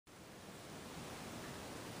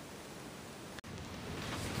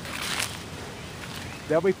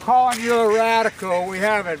They'll be calling you a radical. We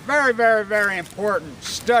have a very, very, very important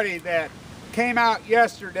study that came out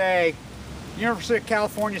yesterday. University of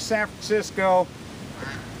California, San Francisco.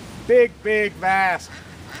 Big, big, vast.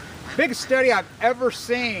 Biggest study I've ever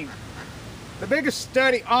seen. The biggest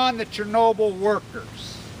study on the Chernobyl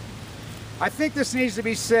workers. I think this needs to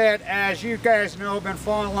be said, as you guys know, been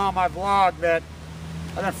following along my vlog, that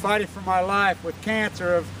I've been fighting for my life with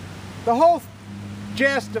cancer. Of the whole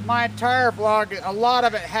gist of my entire vlog, a lot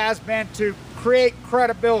of it has been to create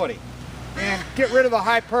credibility and get rid of the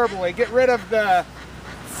hyperbole, get rid of the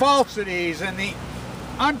falsities and the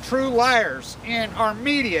untrue liars in our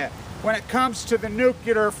media when it comes to the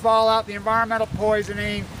nuclear fallout, the environmental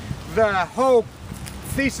poisoning, the whole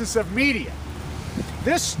thesis of media.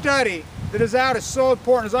 This study that is out is so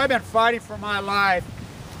important. As I've been fighting for my life,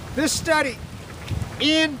 this study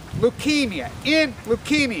in leukemia,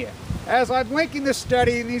 as I'm linking this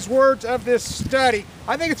study and these words of this study,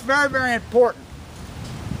 I think it's very, very important.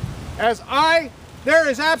 There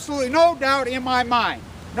is absolutely no doubt in my mind,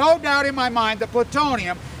 that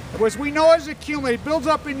plutonium, as we know, as it accumulates, builds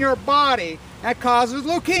up in your body and causes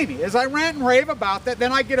leukemia. As I rant and rave about that,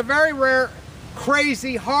 then I get a very rare,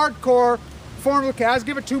 crazy, hardcore form of leukemia. I was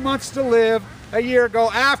given 2 months to live a year ago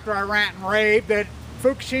after I rant and raved that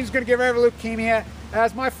Fukushima's going to get rid of leukemia,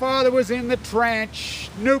 as my father was in the trench,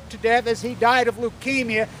 nuked to death as he died of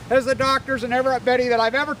leukemia, as the doctors and everybody that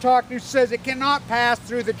I've ever talked to says it cannot pass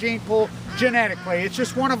through the gene pool genetically. It's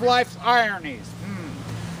just one of life's ironies.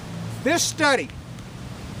 This study,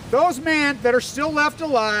 those men that are still left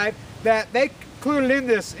alive, that they included in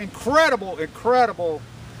this incredible, incredible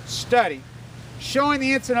study showing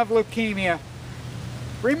the incidence of leukemia,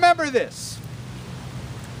 remember this.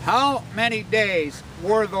 How many days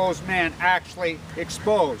were those men actually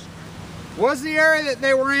exposed? Was the area that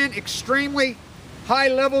they were in extremely high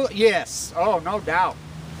level? Yes. Oh, no doubt.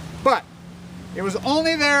 But it was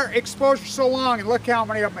only their exposure so long, and look how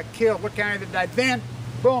many of them it killed. Look how many that died. Then,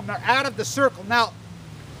 boom, they're out of the circle. Now,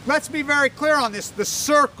 let's be very clear on this. The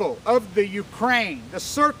circle of the Ukraine, the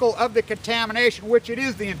circle of the contamination, which it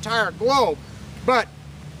is the entire globe, but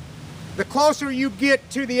the closer you get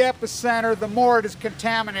to the epicenter, the more it is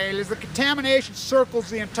contaminated. As the contamination circles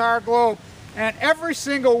the entire globe, and every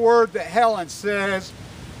single word that Helen says,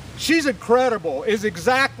 she's incredible, is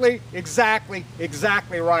exactly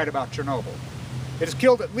right about Chernobyl. It has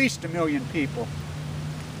killed at least 1 million people.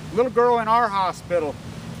 A little girl in our hospital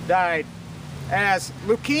died as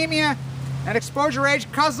leukemia and exposure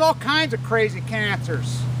age causes all kinds of crazy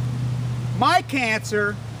cancers. My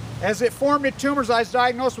cancer, as it formed in tumors, I was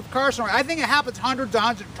diagnosed with carcinoma. I think it happens hundreds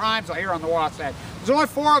of times here on the Wasatch. There's only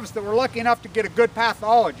 4 of us that were lucky enough to get a good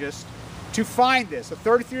pathologist to find this. A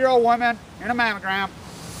 33-year-old woman in a mammogram.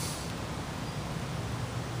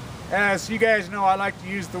 As you guys know, I like to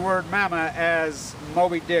use the word mama as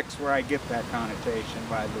Moby Dick's, where I get that connotation,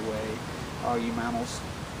 by the way, all you mammals.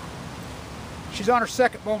 She's on her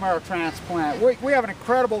 2nd bone marrow transplant. We have an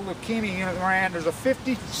incredible leukemia unit we're in. There's a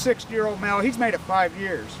 56-year-old male. He's made it 5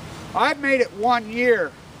 years. I've made it 1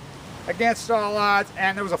 year against all odds,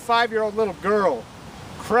 and there was a 5-year-old little girl,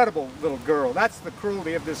 incredible little girl. That's the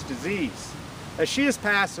cruelty of this disease. As she has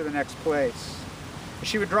passed to the next place,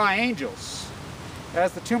 she would draw angels.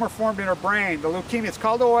 As the tumor formed in her brain, the leukemia, it's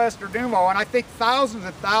called OS Derdumo, and I think thousands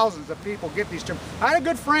and thousands of people get these tumors. I had a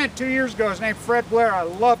good friend 2 years ago, his name Fred Blair. I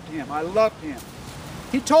loved him.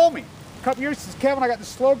 He told me a couple years, he says, Kevin, I got this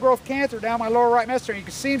slow growth cancer down my lower right mesentery. You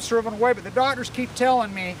can see him shriveling away, but the doctors keep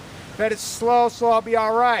telling me that it's slow, so I'll be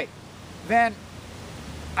all right. Then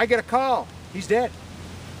I get a call. He's dead.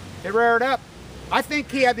 They reared up. I think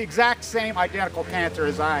he had the exact same identical cancer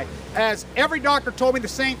as I. As every doctor told me the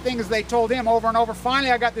same thing as they told him over and over.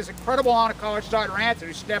 Finally, I got this incredible oncologist, Dr. Hansen,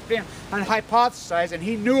 who stepped in and hypothesized, and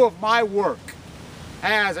he knew of my work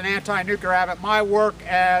as an anti-nuclear advocate, my work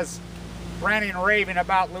as ranting and raving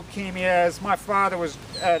about leukemia, as my father was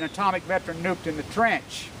an atomic veteran nuked in the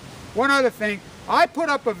trench. One other thing, I put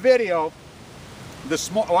up a video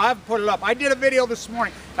this morning. Well, I haven't put it up. I did a video this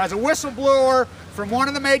morning as a whistleblower from one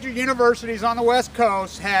of the major universities on the West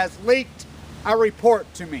Coast has leaked a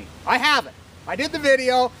report to me. I have it. I did the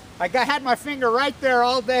video. I had my finger right there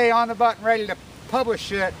all day on the button ready to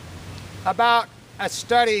publish it about a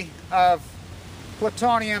study of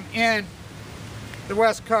plutonium in the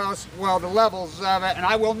West Coast, well, the levels of it, and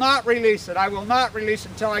I will not release it. I will not release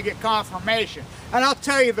it until I get confirmation. And I'll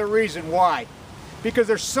tell you the reason why. Because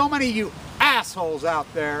there's so many you assholes out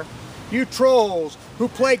there, you trolls, who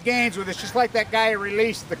play games with us, just like that guy who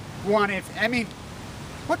released the one. I mean,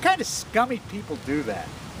 what kind of scummy people do that?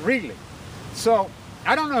 Really? So,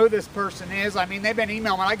 I don't know who this person is. I mean, they've been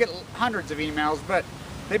emailing. I get hundreds of emails, but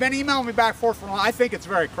They've been emailing me back and forth for long. I think it's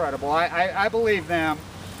very credible. I believe them.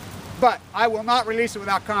 But I will not release it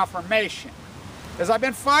without confirmation. As I've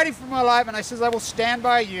been fighting for my life, and I says I will stand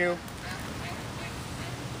by you.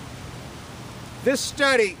 This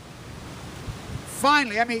study,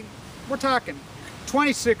 finally, I mean, we're talking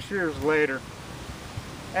 26 years later,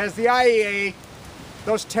 as the IAEA,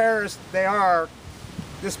 those terrorists, they are,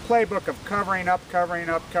 this playbook of covering up,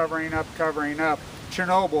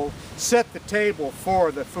 Chernobyl set the table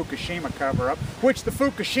for the Fukushima cover-up, which the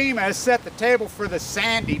Fukushima has set the table for the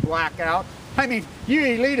Sandy blackout. I mean, you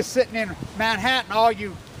elitists sitting in Manhattan, all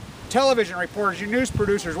you television reporters, you news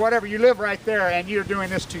producers, whatever, you live right there and you're doing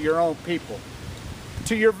this to your own people.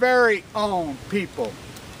 To your very own people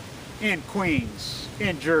in Queens,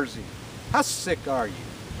 in Jersey. How sick are you?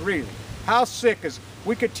 Really? How sick is,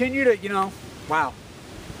 we continue to, you know, wow.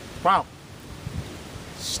 Wow.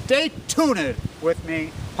 Stay tuned with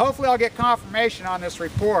me. Hopefully I'll get confirmation on this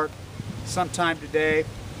report sometime today.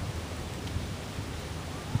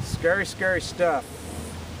 Scary, scary stuff.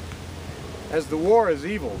 As the war is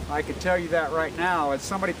evil, I can tell you that right now. As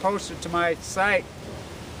somebody posted to my site,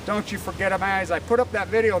 don't you forget my eyes. I put up that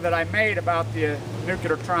video that I made about the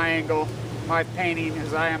nuclear triangle, my painting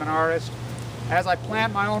as I am an artist, as I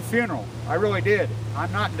planned my own funeral. I really did.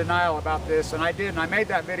 I'm not in denial about this, and I did, and I made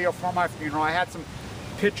that video for my funeral. I had some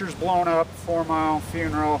pictures blown up for my own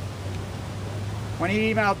funeral. When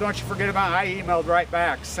he emailed, don't you forget about it, I emailed right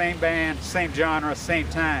back. Same band, same genre, same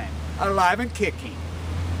time. Alive and kicking.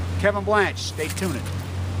 Kevin Blanch, stay tuned.